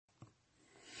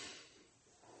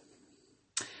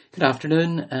Good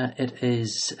afternoon. It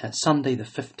is Sunday the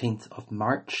 15th of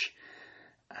March,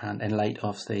 and in light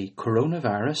of the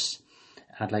coronavirus,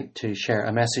 I'd like to share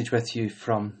a message with you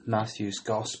from Matthew's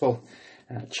Gospel,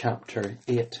 chapter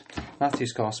 8.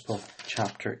 Matthew's Gospel,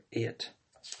 chapter 8,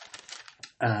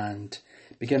 and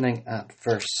beginning at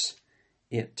verse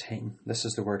 18. This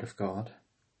is the word of God.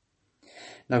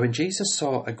 Now when Jesus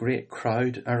saw a great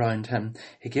crowd around him,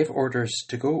 he gave orders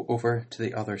to go over to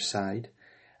the other side.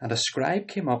 And a scribe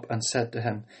came up and said to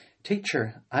him,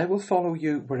 "Teacher, I will follow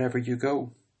you wherever you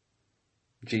go."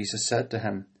 Jesus said to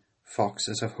him,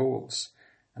 "Foxes have holes,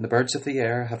 and the birds of the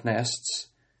air have nests,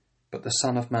 but the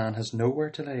Son of Man has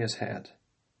nowhere to lay his head."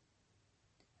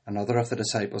 Another of the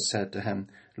disciples said to him,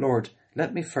 "Lord,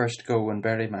 let me first go and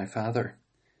bury my father."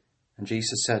 And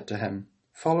Jesus said to him,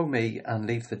 "Follow me and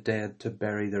leave the dead to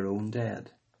bury their own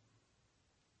dead."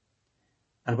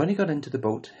 And when he got into the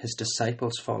boat, his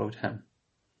disciples followed him.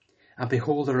 And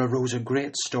behold, there arose a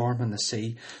great storm in the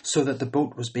sea, so that the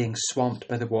boat was being swamped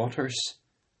by the waters.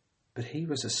 But he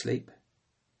was asleep.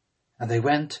 And they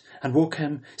went and woke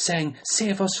him, saying,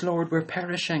 "Save us, Lord, we're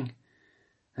perishing."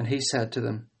 And he said to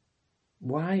them,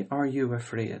 "Why are you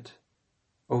afraid,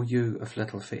 O you of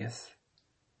little faith?"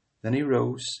 Then he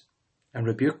rose and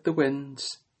rebuked the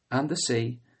winds and the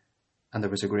sea, and there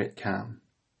was a great calm.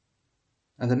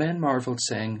 And the men marveled,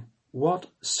 saying, "What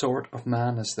sort of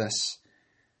man is this,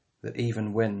 that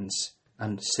even winds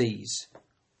and seas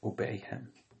obey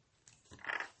him?"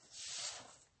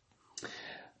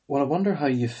 Well, I wonder how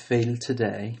you feel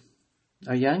today.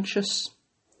 Are you anxious,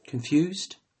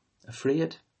 confused,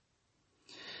 afraid?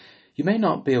 You may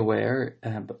not be aware,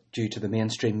 due to the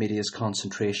mainstream media's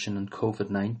concentration on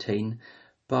COVID-19,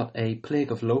 but a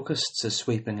plague of locusts is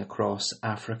sweeping across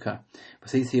Africa,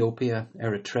 with Ethiopia,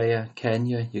 Eritrea,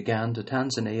 Kenya, Uganda,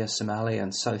 Tanzania, Somalia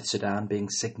and South Sudan being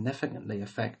significantly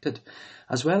affected,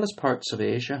 as well as parts of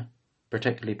Asia,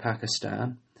 particularly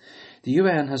Pakistan. The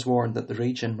UN has warned that the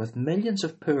region, with millions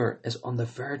of poor, is on the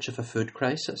verge of a food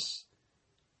crisis.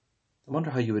 I wonder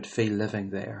how you would feel living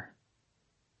there.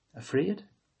 Afraid?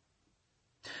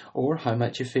 Or how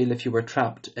might you feel if you were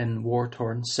trapped in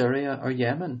war-torn Syria or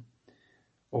Yemen?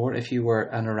 Or if you were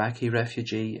an Iraqi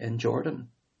refugee in Jordan?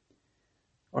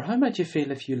 Or how might you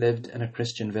feel if you lived in a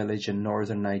Christian village in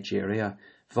northern Nigeria,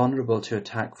 vulnerable to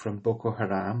attack from Boko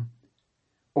Haram?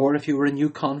 Or if you were a new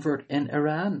convert in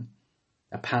Iran,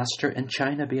 a pastor in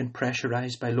China being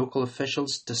pressurized by local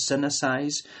officials to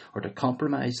synthesize or to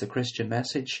compromise the Christian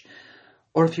message?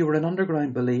 Or if you were an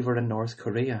underground believer in North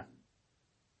Korea?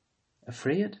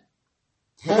 Afraid?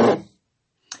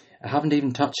 I haven't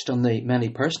even touched on the many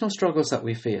personal struggles that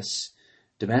we face: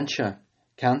 dementia,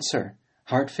 cancer,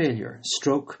 heart failure,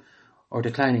 stroke, or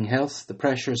declining health, the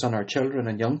pressures on our children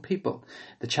and young people,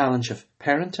 the challenge of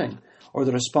parenting, or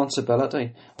the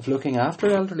responsibility of looking after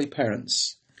elderly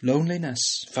parents,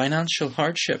 loneliness, financial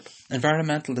hardship,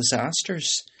 environmental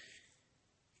disasters.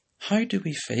 How do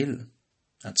we feel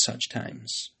at such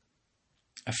times?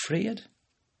 Afraid?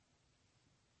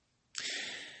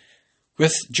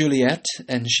 With Juliet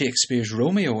in Shakespeare's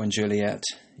Romeo and Juliet,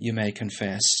 you may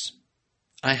confess,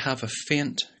 "I have a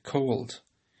faint cold.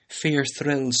 Fear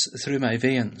thrills through my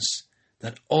veins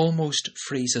that almost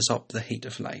freezes up the heat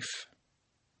of life."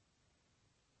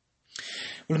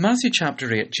 Well, in Matthew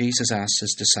chapter 8, Jesus asks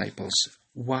his disciples,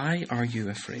 "Why are you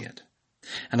afraid?"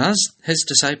 And as his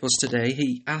disciples today,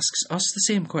 he asks us the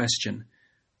same question: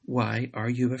 why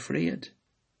are you afraid?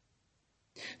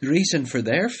 The reason for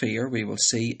their fear, we will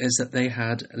see, is that they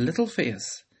had little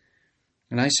faith.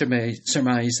 And I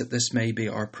surmise that this may be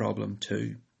our problem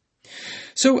too.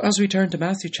 So as we turn to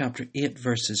Matthew chapter 8,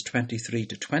 verses 23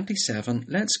 to 27,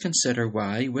 let's consider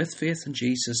why, with faith in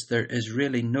Jesus, there is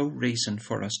really no reason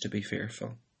for us to be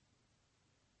fearful.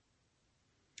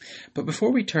 But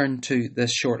before we turn to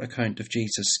this short account of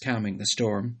Jesus calming the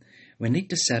storm, we need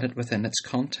to set it within its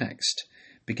context,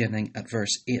 beginning at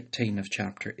verse 18 of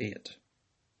chapter 8.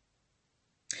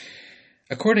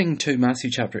 According to Matthew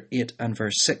chapter 8 and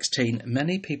verse 16,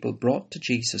 many people brought to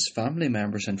Jesus family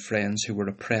members and friends who were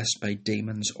oppressed by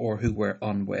demons or who were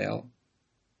unwell.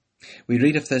 We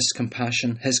read of his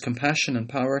compassion and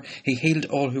power. He healed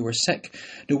all who were sick.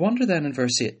 No wonder then in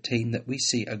verse 18 that we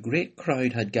see a great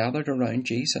crowd had gathered around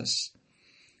Jesus.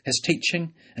 His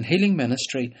teaching and healing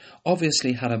ministry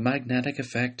obviously had a magnetic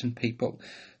effect on people.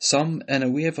 Some, in a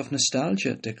wave of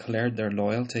nostalgia, declared their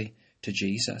loyalty to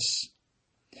Jesus.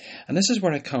 And this is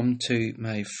where I come to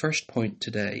my first point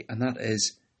today, and that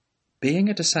is, being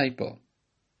a disciple,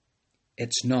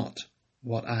 it's not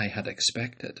what I had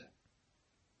expected.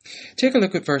 Take a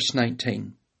look at verse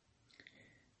 19.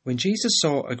 When Jesus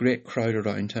saw a great crowd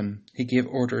around him, he gave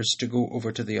orders to go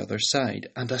over to the other side.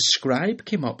 And a scribe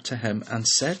came up to him and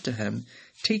said to him,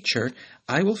 "Teacher,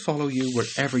 I will follow you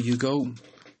wherever you go."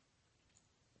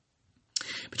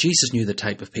 But Jesus knew the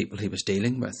type of people he was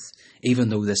dealing with. Even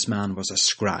though this man was a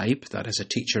scribe, that is, a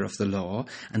teacher of the law,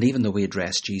 and even though he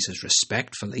addressed Jesus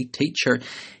respectfully, "Teacher,"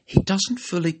 he doesn't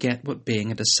fully get what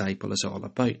being a disciple is all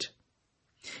about.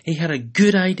 He had a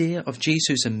good idea of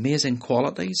Jesus' amazing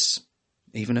qualities,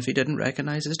 even if he didn't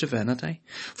recognize his divinity,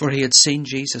 for he had seen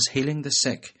Jesus healing the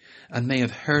sick and may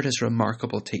have heard his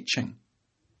remarkable teaching.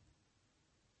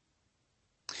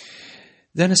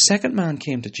 Then a second man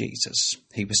came to Jesus.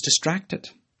 He was distracted.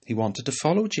 He wanted to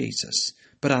follow Jesus,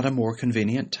 but at a more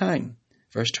convenient time.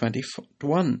 Verse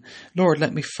 21, "Lord,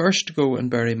 let me first go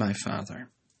and bury my father."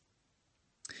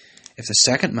 If the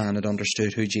second man had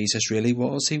understood who Jesus really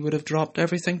was, he would have dropped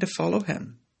everything to follow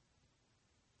him.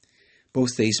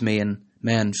 Both these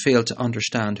men failed to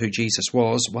understand who Jesus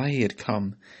was, why he had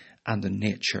come, and the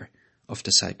nature of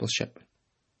discipleship.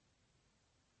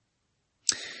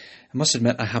 I must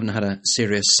admit I haven't had a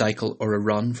serious cycle or a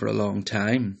run for a long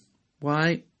time.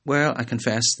 Why? Well, I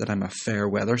confess that I'm a fair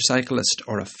weather cyclist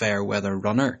or a fair weather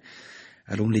runner.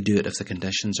 I'll only do it if the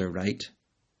conditions are right.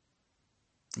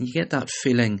 You get that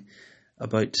feeling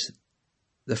about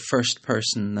the first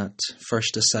person that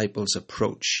first disciples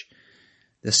approach,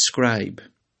 the scribe,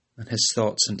 and his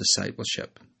thoughts on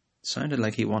discipleship. It sounded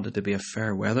like he wanted to be a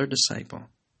fair weather disciple.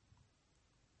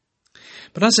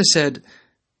 But as I said,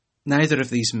 neither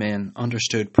of these men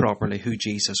understood properly who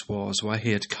Jesus was, why he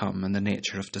had come, and the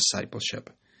nature of discipleship.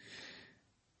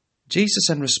 Jesus,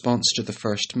 in response to the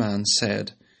first man,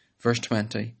 said, verse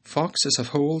 20, "Foxes have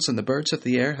holes and the birds of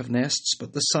the air have nests,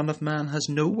 but the Son of Man has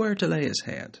nowhere to lay his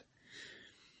head."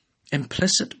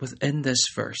 Implicit within this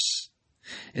verse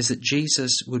is that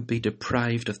Jesus would be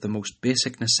deprived of the most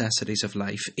basic necessities of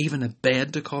life, even a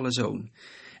bed to call his own.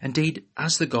 Indeed,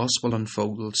 as the gospel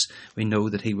unfolds, we know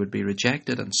that he would be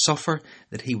rejected and suffer,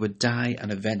 that he would die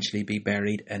and eventually be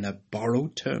buried in a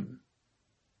borrowed tomb.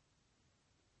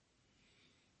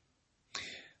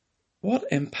 What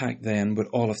impact then would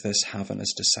all of this have on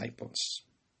his disciples?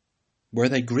 Were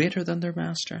they greater than their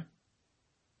master?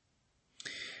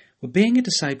 Well, being a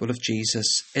disciple of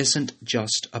Jesus isn't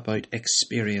just about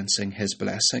experiencing his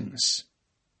blessings,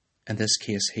 in this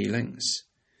case healings,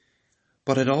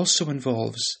 but it also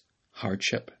involves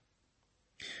hardship.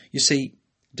 You see,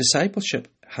 discipleship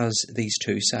has these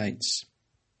two sides.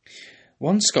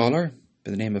 One scholar, by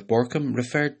the name of Borkham,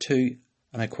 referred to,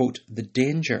 and I quote, "the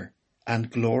danger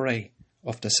and glory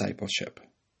of discipleship."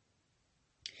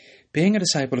 Being a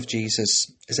disciple of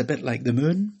Jesus is a bit like the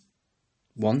moon.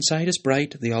 One side is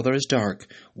bright, the other is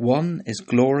dark. One is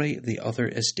glory, the other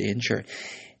is danger.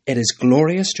 It is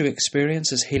glorious to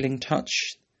experience his healing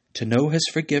touch, to know his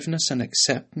forgiveness and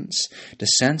acceptance, to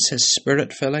sense his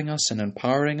Spirit filling us and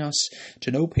empowering us,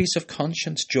 to know peace of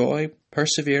conscience, joy,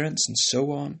 perseverance, and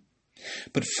so on.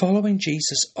 But following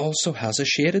Jesus also has a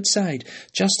shaded side.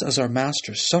 Just as our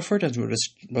Master suffered and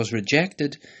was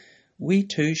rejected, we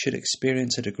too should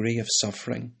experience a degree of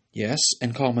suffering, yes,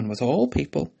 in common with all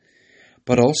people,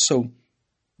 but also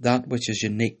that which is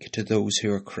unique to those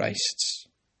who are Christ's.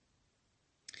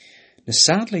 Now,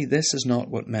 sadly, this is not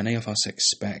what many of us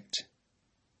expect.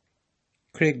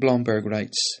 Craig Blomberg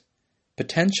writes,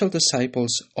 "Potential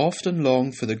disciples often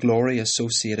long for the glory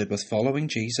associated with following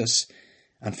Jesus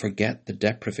and forget the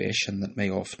deprivation that may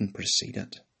often precede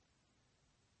it."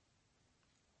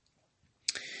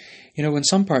 You know, in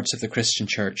some parts of the Christian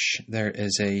church, there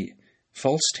is a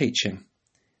false teaching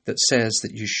that says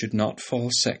that you should not fall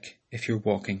sick if you're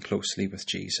walking closely with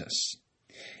Jesus.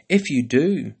 If you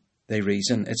do, they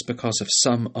reason, it's because of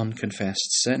some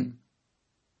unconfessed sin.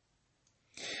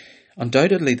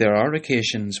 Undoubtedly, there are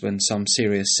occasions when some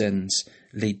serious sins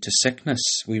lead to sickness.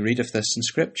 We read of this in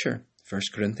Scripture,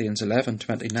 1 Corinthians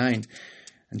 11:29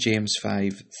 and James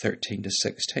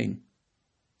 5:13-16.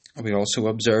 We also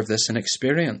observe this in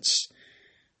experience.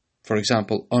 For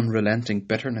example, unrelenting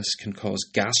bitterness can cause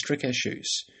gastric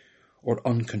issues, or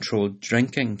uncontrolled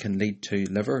drinking can lead to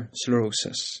liver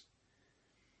cirrhosis.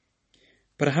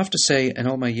 But I have to say, in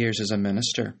all my years as a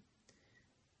minister,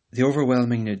 the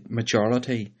overwhelming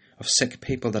majority of sick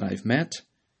people that I've met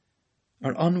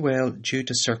are unwell due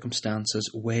to circumstances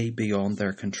way beyond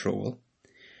their control.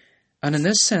 And in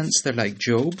this sense, they're like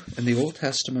Job in the Old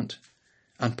Testament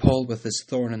and Paul with his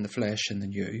thorn in the flesh in the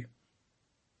New.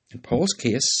 In Paul's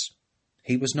case,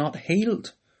 he was not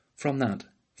healed from that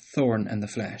thorn in the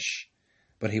flesh,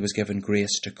 but he was given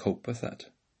grace to cope with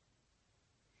it.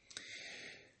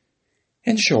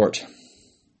 In short,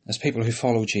 as people who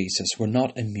follow Jesus, we're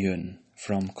not immune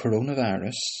from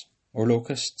coronavirus or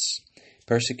locusts,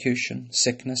 persecution,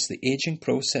 sickness, the aging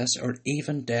process, or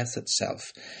even death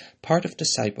itself, part of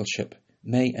discipleship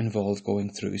may involve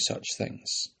going through such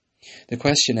things. The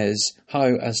question is,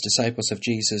 how, as disciples of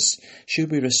Jesus,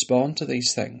 should we respond to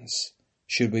these things?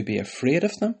 Should we be afraid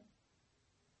of them?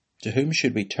 To whom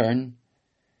should we turn?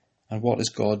 And what is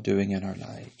God doing in our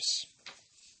lives?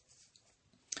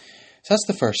 So that's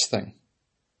the first thing.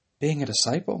 Being a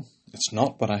disciple, it's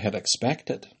not what I had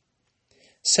expected.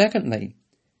 Secondly,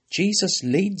 Jesus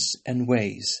leads in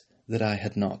ways that I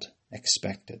had not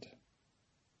expected.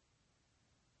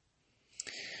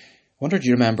 I wonder, do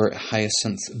you remember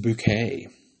Hyacinth Bouquet,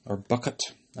 or Bucket,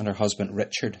 and her husband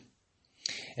Richard?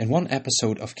 In one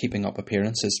episode of Keeping Up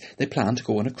Appearances, they plan to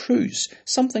go on a cruise,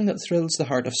 something that thrills the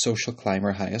heart of social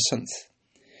climber Hyacinth.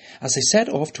 As they set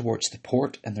off towards the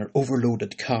port in their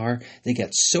overloaded car, they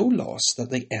get so lost that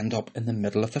they end up in the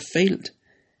middle of a field,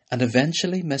 and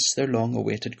eventually miss their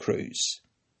long-awaited cruise.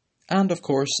 And of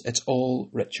course, it's all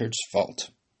Richard's fault.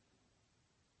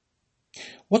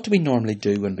 What do we normally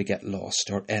do when we get lost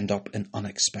or end up in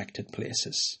unexpected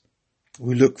places?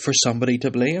 We look for somebody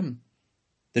to blame.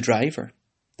 The driver,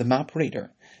 the map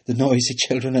reader, the noisy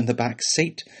children in the back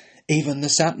seat, even the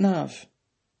sat-nav.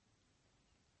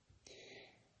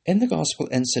 In the gospel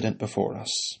incident before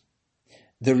us,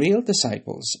 the real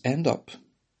disciples end up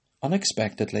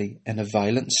unexpectedly in a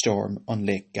violent storm on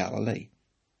Lake Galilee.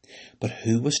 But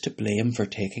who was to blame for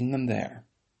taking them there?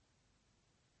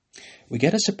 We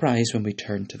get a surprise when we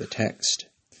turn to the text.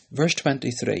 Verse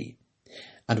 23,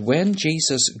 "And when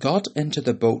Jesus got into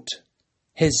the boat,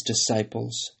 his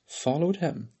disciples followed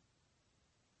him."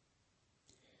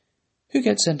 Who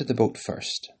gets into the boat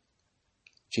first?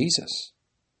 Jesus.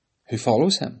 Who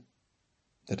follows him?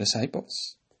 The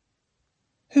disciples.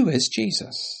 Who is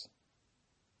Jesus?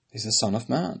 He's the Son of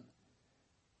Man.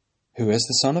 Who is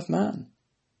the Son of Man?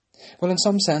 Well, in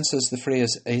some senses, the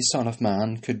phrase "a son of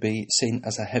man" could be seen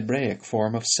as a Hebraic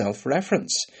form of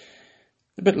self-reference.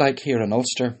 A bit like here in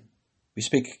Ulster, we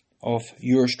speak of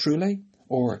 "yours truly"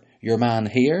 or "your man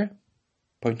here,"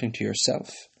 pointing to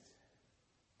yourself.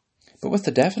 But with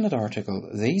the definite article,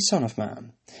 "the Son of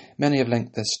Man," many have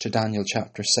linked this to Daniel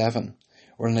chapter 7,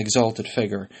 where an exalted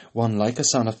figure, one like a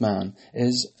son of man,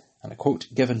 is, and I quote,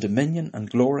 "given dominion and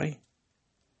glory,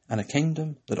 and a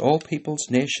kingdom that all peoples,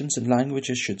 nations, and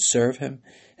languages should serve him.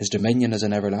 His dominion is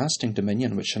an everlasting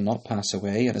dominion which shall not pass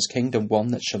away, and his kingdom one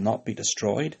that shall not be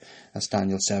destroyed." That's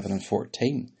Daniel 7 and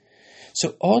 14.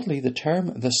 So oddly, the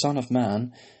term "the Son of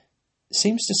Man"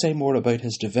 seems to say more about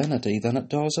his divinity than it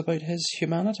does about his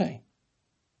humanity.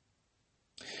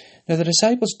 Now, the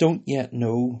disciples don't yet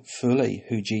know fully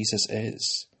who Jesus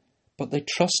is, but they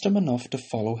trust him enough to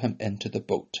follow him into the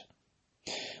boat.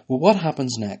 Well, what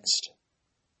happens next?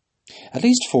 At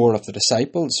least 4 of the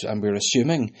disciples, and we're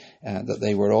assuming that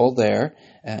they were all there,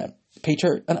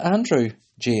 Peter and Andrew,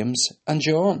 James and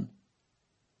John.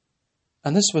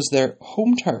 And this was their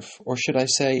home turf, or should I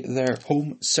say their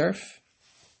home surf.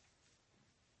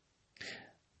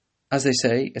 As they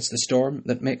say, it's the storm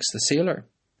that makes the sailor.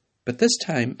 But this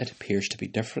time it appears to be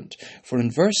different. For in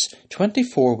verse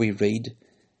 24 we read,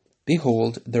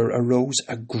 "Behold, there arose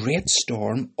a great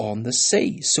storm on the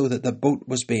sea, so that the boat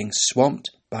was being swamped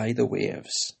by the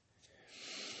waves."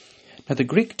 Now the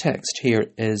Greek text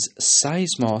here is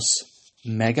seismos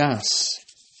megas.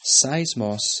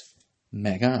 Seismos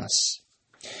megas.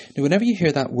 Now whenever you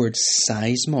hear that word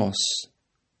seismos,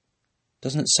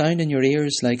 doesn't it sound in your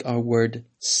ears like our word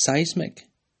seismic?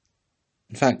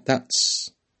 In fact,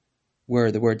 that's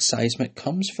where the word seismic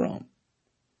comes from.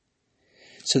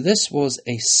 So this was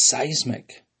a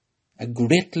seismic, a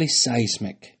greatly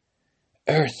seismic,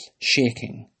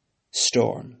 earth-shaking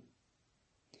storm.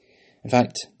 In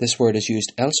fact, this word is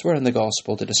used elsewhere in the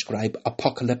Gospel to describe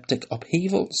apocalyptic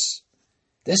upheavals.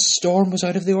 This storm was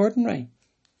out of the ordinary.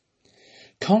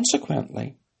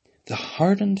 Consequently, the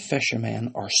hardened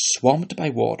fishermen are swamped by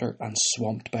water and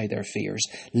swamped by their fears,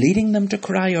 leading them to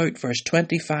cry out, verse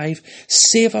 25,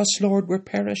 "Save us, Lord, we're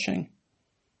perishing."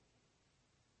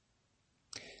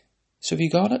 So have you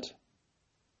got it?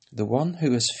 The one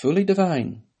who is fully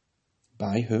divine,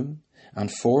 by whom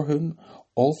and for whom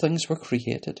all things were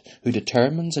created, who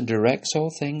determines and directs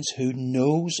all things, who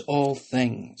knows all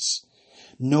things,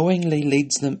 knowingly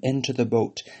leads them into the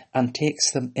boat and takes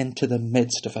them into the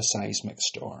midst of a seismic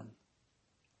storm.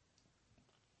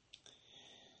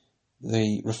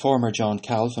 The reformer John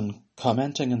Calvin,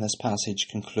 commenting on this passage,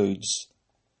 concludes,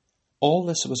 "All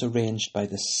this was arranged by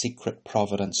the secret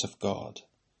providence of God,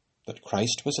 that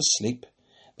Christ was asleep,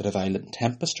 that a violent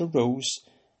tempest arose,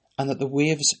 and that the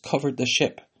waves covered the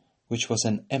ship, which was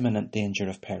in imminent danger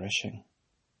of perishing.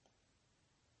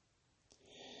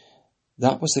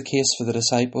 That was the case for the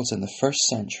disciples in the first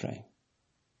century.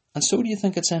 And so do you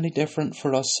think it's any different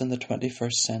for us in the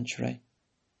 21st century?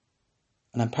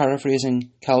 And I'm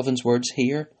paraphrasing Calvin's words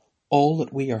here. All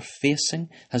that we are facing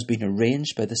has been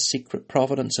arranged by the secret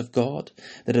providence of God,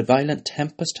 that a violent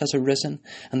tempest has arisen,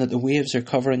 and that the waves are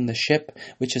covering the ship,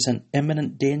 which is in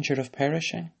imminent danger of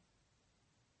perishing.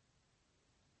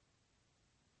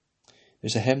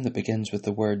 There's a hymn that begins with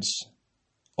the words,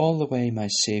 "All the way my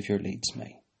Saviour leads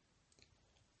me.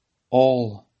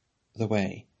 All the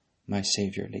way my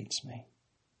Saviour leads me."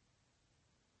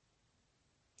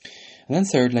 And then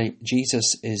thirdly,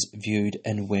 Jesus is viewed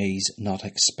in ways not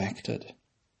expected.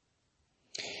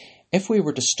 If we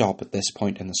were to stop at this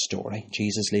point in the story,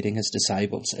 Jesus leading his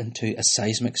disciples into a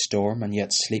seismic storm and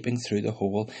yet sleeping through the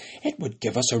whole, it would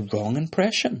give us a wrong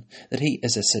impression that he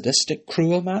is a sadistic,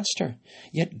 cruel master.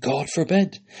 Yet God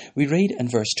forbid. We read in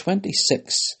verse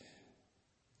 26,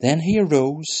 "Then he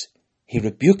arose, he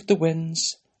rebuked the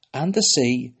winds and the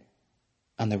sea,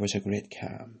 and there was a great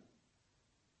calm."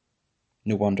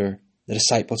 No wonder the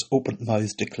disciples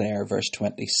open-mouthed declare, verse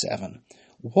 27,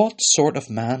 "What sort of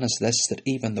man is this that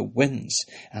even the winds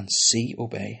and sea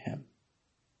obey him?"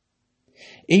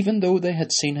 Even though they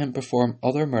had seen him perform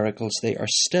other miracles, they are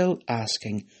still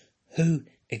asking, who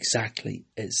exactly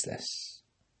is this?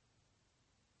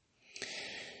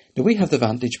 Now we have the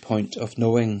vantage point of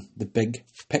knowing the big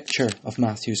picture of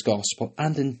Matthew's Gospel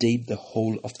and indeed the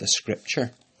whole of the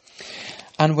Scripture.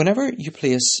 And whenever you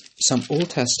place some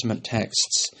Old Testament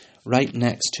texts right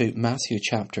next to Matthew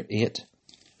chapter 8,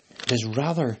 it is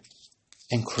rather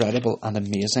incredible and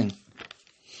amazing.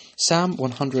 Psalm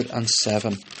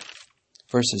 107,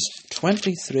 verses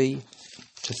 23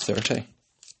 to 30.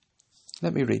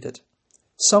 Let me read it.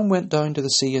 "Some went down to the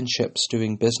sea in ships,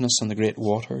 doing business on the great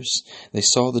waters. They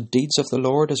saw the deeds of the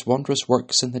Lord, his wondrous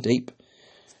works in the deep.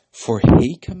 For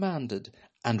he commanded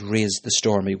and raised the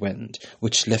stormy wind,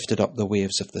 which lifted up the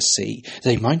waves of the sea.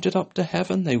 They mounted up to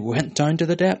heaven, they went down to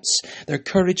the depths. Their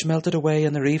courage melted away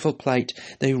in their evil plight.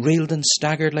 They reeled and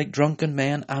staggered like drunken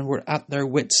men and were at their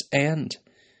wits' end.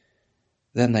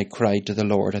 Then they cried to the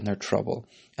Lord in their trouble,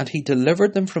 and he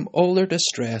delivered them from all their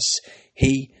distress.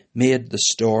 He made the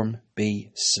storm be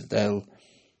still,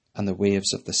 and the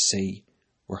waves of the sea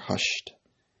were hushed.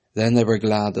 Then they were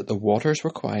glad that the waters were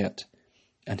quiet,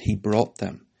 and he brought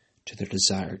them to their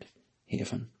desired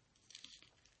haven."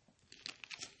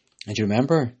 And you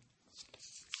remember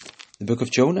the book of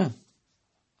Jonah.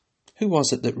 Who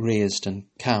was it that raised and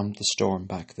calmed the storm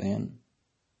back then?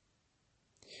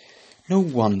 No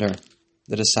wonder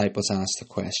the disciples asked the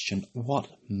question, what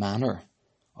manner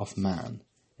of man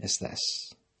is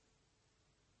this?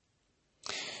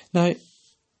 Now,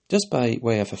 just by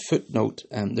way of a footnote,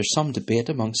 there's some debate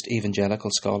amongst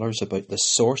evangelical scholars about the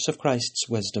source of Christ's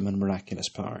wisdom and miraculous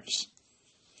powers.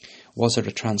 Was it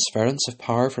a transference of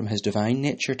power from his divine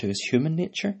nature to his human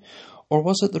nature, or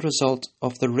was it the result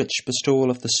of the rich bestowal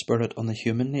of the Spirit on the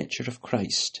human nature of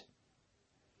Christ?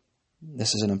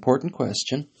 This is an important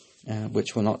question,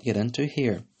 which we'll not get into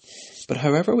here. But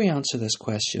however we answer this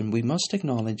question, we must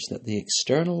acknowledge that the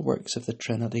external works of the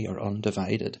Trinity are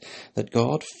undivided, that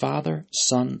God, Father,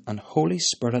 Son, and Holy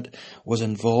Spirit was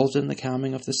involved in the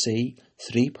calming of the sea,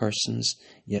 three persons,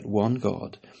 yet one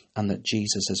God, and that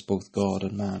Jesus is both God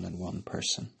and man in one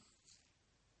person.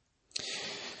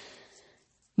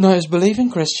 Now, as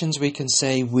believing Christians, we can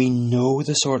say we know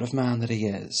the sort of man that he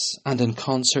is, and in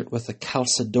concert with the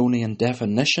Chalcedonian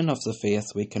definition of the faith,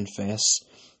 we confess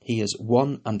he is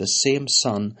one and the same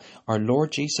Son, our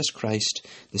Lord Jesus Christ,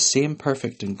 the same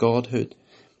perfect in Godhead,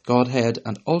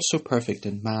 and also perfect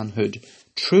in manhood,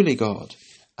 truly God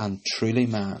and truly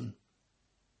man.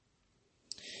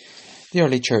 The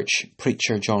early church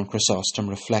preacher John Chrysostom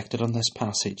reflected on this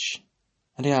passage,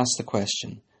 and he asked the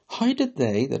question, how did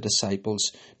they, the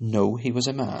disciples, know he was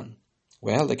a man?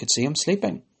 Well, they could see him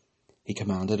sleeping. He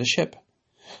commanded a ship.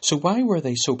 So why were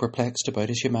they so perplexed about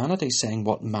his humanity, saying,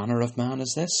 what manner of man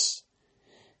is this?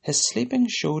 His sleeping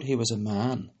showed he was a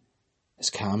man. His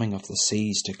calming of the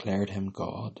seas declared him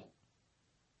God.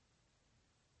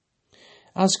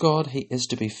 As God, he is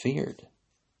to be feared,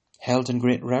 held in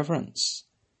great reverence,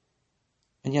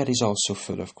 and yet he's also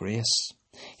full of grace.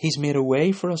 He's made a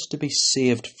way for us to be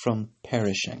saved from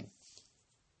perishing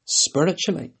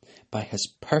spiritually by his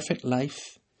perfect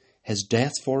life, his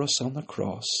death for us on the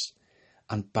cross,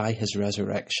 and by his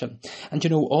resurrection. And you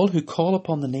know, all who call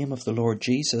upon the name of the Lord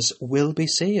Jesus will be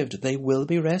saved. They will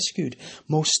be rescued,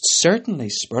 most certainly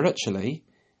spiritually.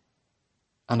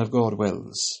 And if God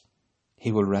wills,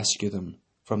 he will rescue them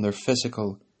from their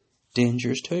physical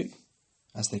dangers too,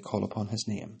 as they call upon his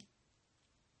name.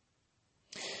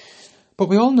 But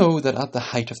we all know that at the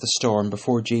height of the storm,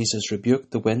 before Jesus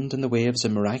rebuked the wind and the waves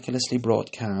and miraculously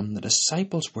brought calm, the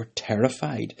disciples were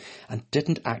terrified and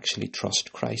didn't actually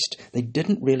trust Christ. They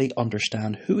didn't really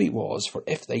understand who he was, for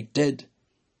if they did,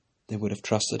 they would have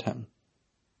trusted him.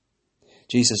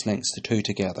 Jesus links the two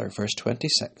together. Verse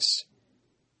 26.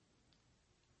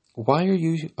 Why are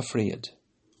you afraid,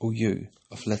 O you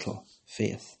of little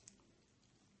faith?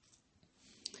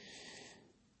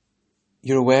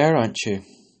 You're aware, aren't you,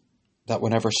 that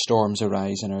whenever storms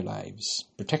arise in our lives,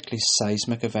 particularly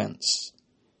seismic events,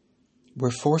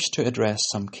 we're forced to address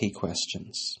some key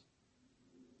questions.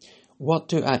 What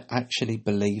do I actually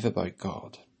believe about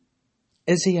God?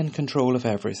 Is he in control of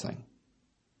everything?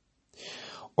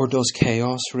 Or does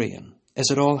chaos reign? Is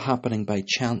it all happening by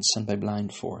chance and by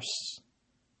blind force?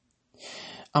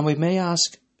 And we may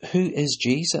ask, who is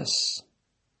Jesus?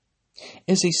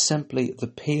 Is he simply the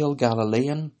pale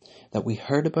Galilean that we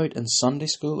heard about in Sunday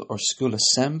school or school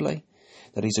assembly?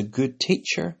 That he's a good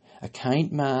teacher, a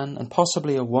kind man, and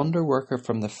possibly a wonder worker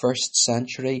from the 1st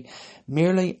century,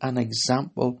 merely an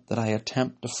example that I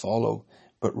attempt to follow,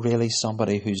 but really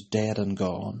somebody who's dead and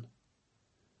gone?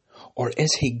 Or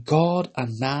is he God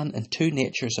and man in two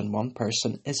natures in one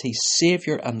person? Is he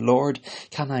Saviour and Lord?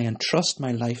 Can I entrust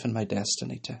my life and my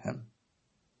destiny to him?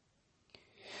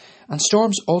 And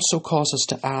storms also cause us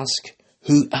to ask,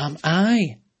 who am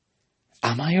I?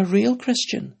 Am I a real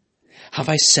Christian? Have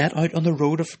I set out on the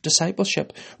road of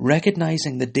discipleship,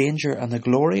 recognizing the danger and the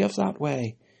glory of that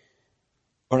way?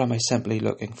 Or am I simply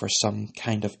looking for some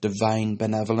kind of divine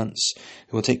benevolence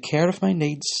who will take care of my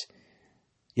needs,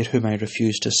 yet whom I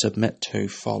refuse to submit to,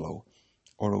 follow,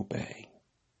 or obey?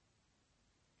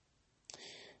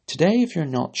 Today, if you're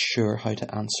not sure how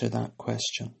to answer that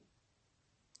question,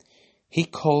 he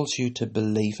calls you to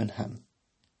believe in him.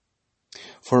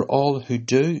 For all who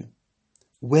do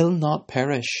will not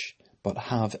perish, but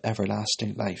have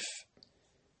everlasting life.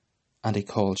 And he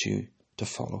calls you to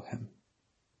follow him.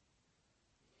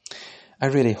 I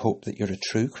really hope that you're a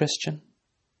true Christian,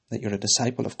 that you're a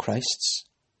disciple of Christ's.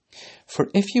 For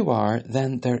if you are,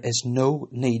 then there is no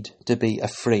need to be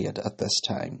afraid at this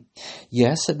time.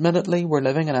 Yes, admittedly, we're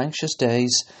living in anxious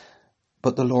days,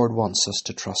 but the Lord wants us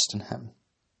to trust in him.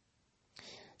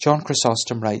 John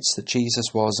Chrysostom writes that Jesus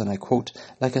was, and I quote,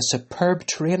 like a superb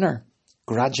trainer,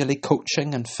 gradually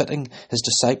coaching and fitting his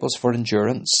disciples for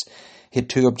endurance. He had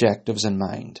two objectives in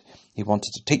mind. He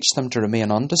wanted to teach them to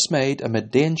remain undismayed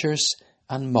amid dangers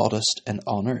and modest in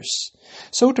honours.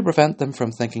 So to prevent them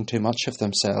from thinking too much of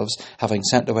themselves, having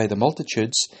sent away the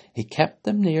multitudes, he kept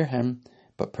them near him,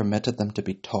 but permitted them to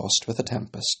be tossed with a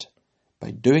tempest.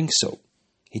 By doing so,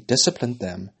 he disciplined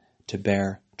them to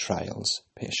bear trials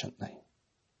patiently.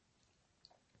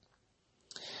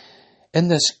 In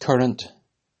this current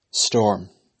storm,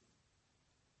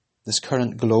 this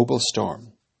current global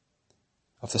storm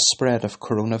of the spread of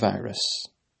coronavirus,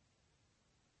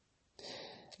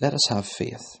 let us have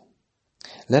faith.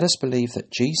 Let us believe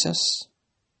that Jesus,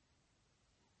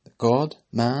 the God,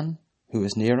 man, who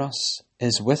is near us,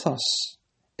 is with us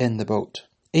in the boat,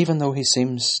 even though he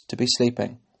seems to be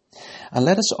sleeping. And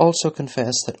let us also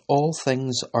confess that all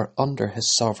things are under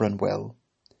his sovereign will.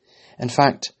 In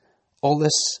fact, all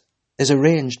this is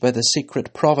arranged by the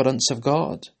secret providence of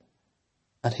God,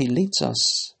 and he leads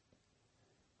us.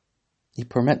 He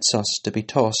permits us to be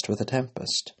tossed with a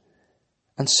tempest.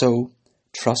 And so,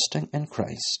 trusting in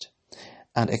Christ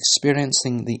and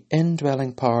experiencing the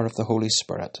indwelling power of the Holy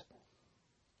Spirit,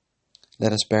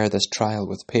 let us bear this trial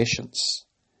with patience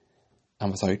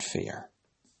and without fear.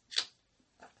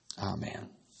 Amen.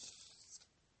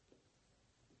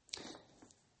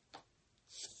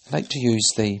 I'd like to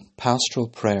use the pastoral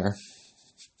prayer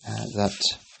that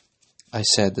I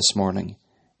said this morning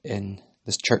in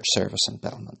this church service in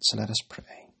Belmont. So let us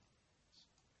pray.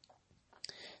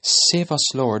 Save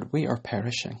us, Lord, we are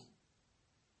perishing.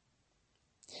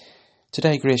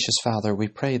 Today, gracious Father, we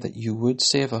pray that you would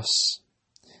save us,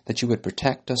 that you would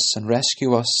protect us and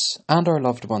rescue us and our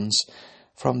loved ones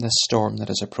from this storm that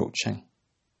is approaching.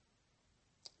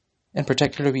 In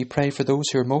particular, we pray for those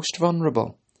who are most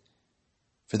vulnerable,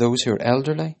 for those who are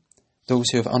elderly, those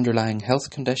who have underlying health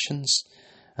conditions,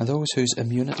 and those whose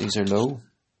immunities are low.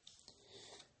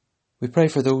 We pray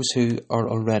for those who are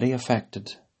already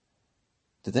affected,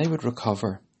 that they would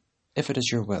recover, if it is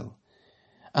your will,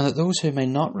 and that those who may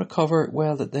not recover,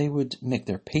 well, that they would make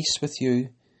their peace with you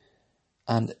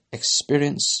and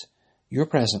experience your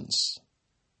presence.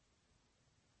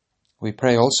 We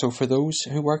pray also for those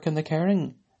who work in the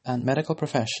caring and medical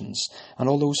professions, and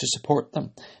all those who support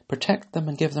them. Protect them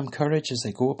and give them courage as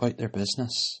they go about their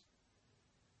business.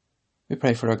 We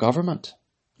pray for our government,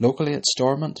 locally at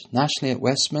Stormont, nationally at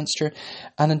Westminster,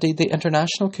 and indeed the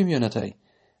international community,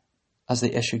 as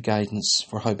they issue guidance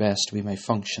for how best we may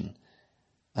function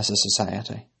as a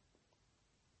society.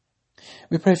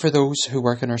 We pray for those who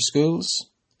work in our schools,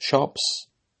 shops,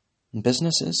 and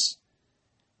businesses.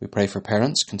 We pray for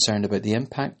parents concerned about the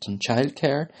impact on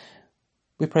childcare.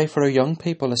 We pray for our young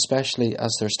people, especially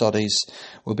as their studies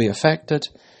will be affected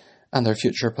and their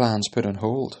future plans put on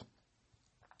hold.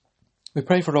 We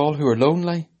pray for all who are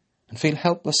lonely and feel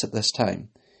helpless at this time.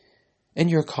 In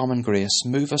your common grace,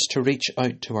 move us to reach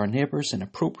out to our neighbours in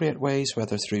appropriate ways,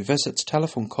 whether through visits,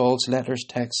 telephone calls, letters,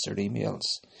 texts or emails.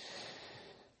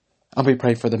 And we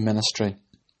pray for the ministry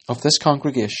of this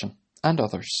congregation and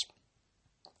others.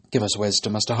 Give us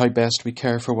wisdom as to how best we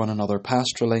care for one another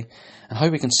pastorally and how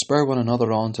we can spur one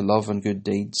another on to love and good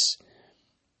deeds.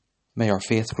 May our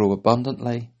faith grow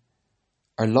abundantly,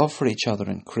 our love for each other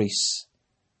increase,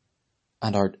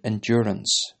 and our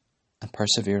endurance and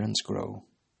perseverance grow.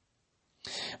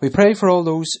 We pray for all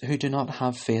those who do not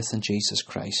have faith in Jesus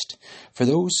Christ, for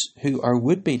those who are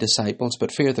would-be disciples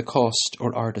but fear the cost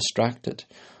or are distracted,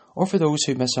 or for those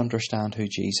who misunderstand who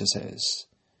Jesus is,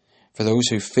 for those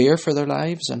who fear for their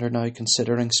lives and are now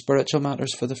considering spiritual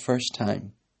matters for the first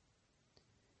time.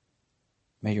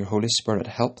 May your Holy Spirit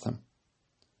help them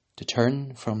to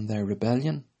turn from their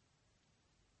rebellion,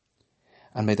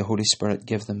 and may the Holy Spirit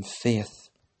give them faith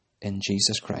in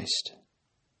Jesus Christ.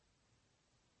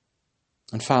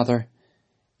 And Father,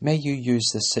 may you use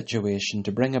this situation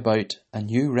to bring about a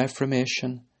new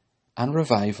reformation and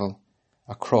revival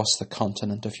across the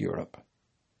continent of Europe,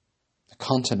 a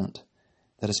continent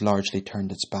that has largely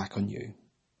turned its back on you.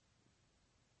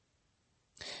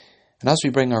 And as we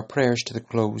bring our prayers to the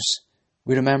close,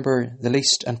 we remember the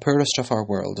least and poorest of our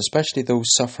world, especially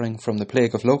those suffering from the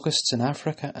plague of locusts in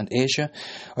Africa and Asia,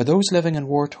 or those living in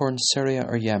war-torn Syria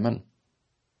or Yemen.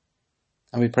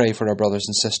 And we pray for our brothers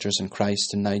and sisters in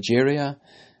Christ in Nigeria,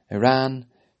 Iran,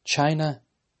 China,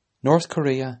 North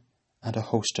Korea, and a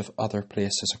host of other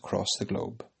places across the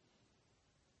globe.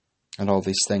 And all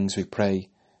these things we pray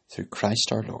through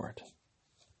Christ our Lord.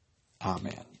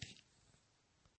 Amen.